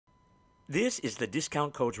This is the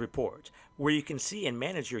Discount Codes Report, where you can see and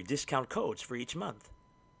manage your discount codes for each month.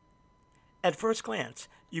 At first glance,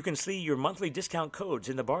 you can see your monthly discount codes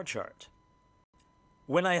in the bar chart.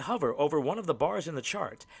 When I hover over one of the bars in the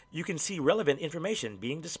chart, you can see relevant information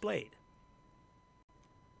being displayed.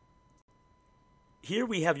 Here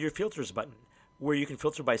we have your Filters button, where you can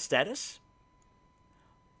filter by status,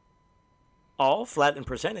 all, flat, and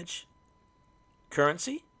percentage,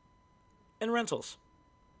 currency, and rentals.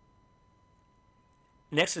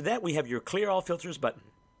 Next to that, we have your Clear All Filters button.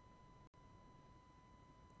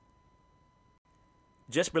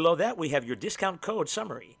 Just below that, we have your discount code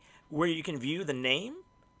summary, where you can view the name,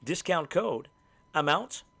 discount code,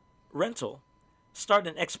 amount, rental, start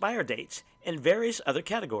and expire dates, and various other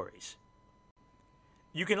categories.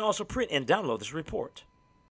 You can also print and download this report.